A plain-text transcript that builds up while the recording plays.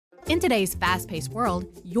In today's fast-paced world,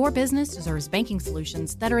 your business deserves banking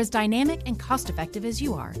solutions that are as dynamic and cost-effective as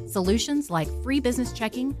you are. Solutions like free business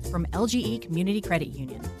checking from LGE Community Credit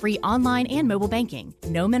Union, free online and mobile banking,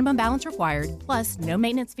 no minimum balance required, plus no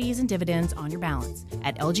maintenance fees and dividends on your balance.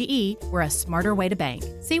 At LGE, we're a smarter way to bank.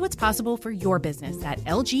 See what's possible for your business at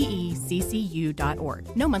lgeccu.org.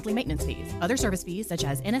 No monthly maintenance fees. Other service fees such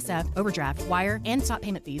as NSF, overdraft, wire, and stop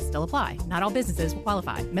payment fees still apply. Not all businesses will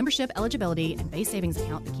qualify. Membership eligibility and base savings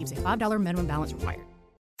account that keeps a $5 minimum balance required.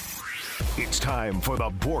 It's time for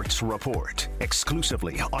the Boortz Report,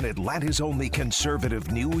 exclusively on Atlanta's only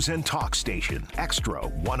conservative news and talk station, Extra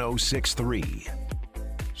 106.3.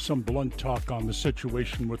 Some blunt talk on the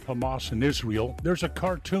situation with Hamas and Israel. There's a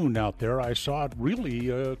cartoon out there. I saw it really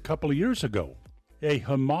a couple of years ago. A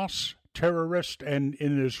Hamas terrorist and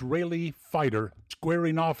an Israeli fighter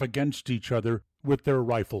squaring off against each other with their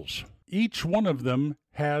rifles. Each one of them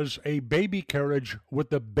has a baby carriage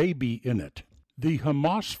with a baby in it. The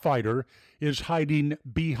Hamas fighter is hiding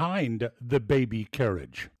behind the baby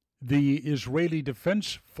carriage. The Israeli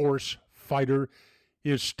Defense Force fighter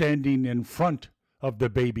is standing in front of the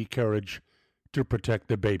baby carriage to protect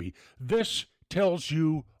the baby. This tells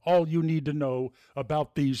you all you need to know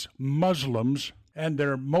about these Muslims and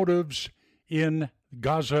their motives in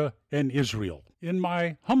Gaza and Israel. In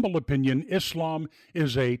my humble opinion, Islam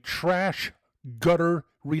is a trash gutter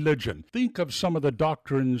religion. Think of some of the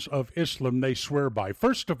doctrines of Islam they swear by.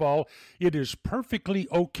 First of all, it is perfectly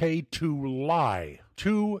okay to lie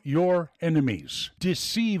to your enemies,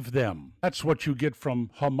 deceive them. That's what you get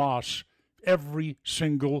from Hamas every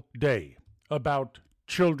single day about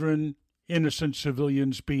children, innocent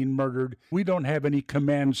civilians being murdered. We don't have any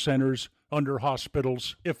command centers under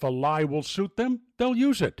hospitals. If a lie will suit them, they'll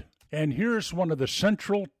use it. And here's one of the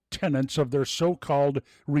central tenets of their so-called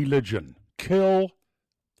religion. Kill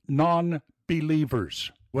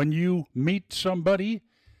non-believers. When you meet somebody,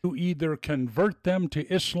 you either convert them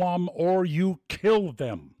to Islam or you kill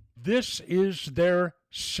them. This is their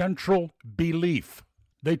central belief.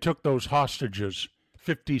 They took those hostages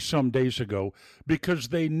 50-some days ago because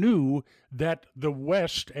they knew that the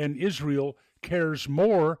West and Israel cares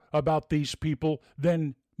more about these people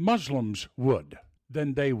than Muslims would.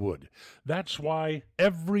 Than they would. That's why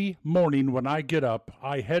every morning when I get up,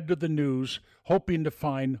 I head to the news hoping to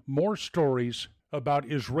find more stories about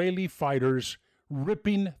Israeli fighters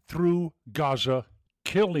ripping through Gaza,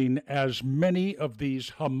 killing as many of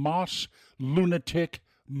these Hamas lunatic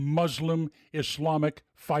Muslim Islamic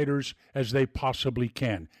fighters as they possibly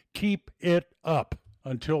can. Keep it up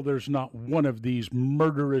until there's not one of these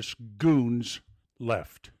murderous goons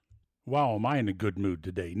left. Wow, am I in a good mood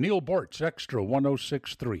today. Neil Boortz, Extra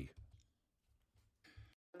 106.3.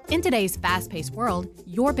 In today's fast-paced world,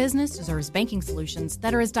 your business deserves banking solutions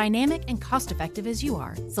that are as dynamic and cost-effective as you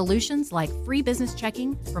are. Solutions like free business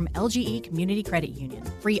checking from LGE Community Credit Union,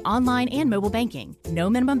 free online and mobile banking, no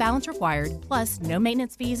minimum balance required, plus no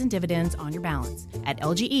maintenance fees and dividends on your balance. At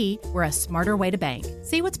LGE, we're a smarter way to bank.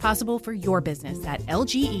 See what's possible for your business at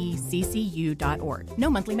lgeccu.org. No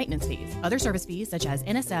monthly maintenance fees. Other service fees such as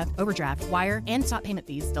NSF, overdraft, wire, and stop payment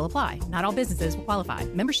fees still apply. Not all businesses will qualify.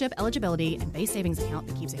 Membership eligibility and base savings account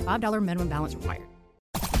that keeps a $5 minimum balance required.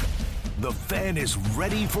 The Fan is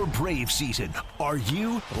ready for Brave season. Are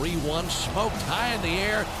you? 3-1 smoked high in the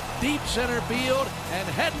air, deep center field, and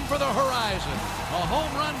heading for the horizon. A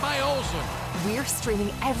home run by Olsen. We're streaming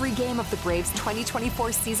every game of the Braves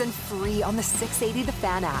 2024 season free on the 680 The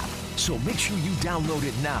Fan app. So make sure you download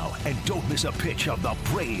it now and don't miss a pitch of the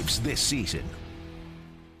Braves this season.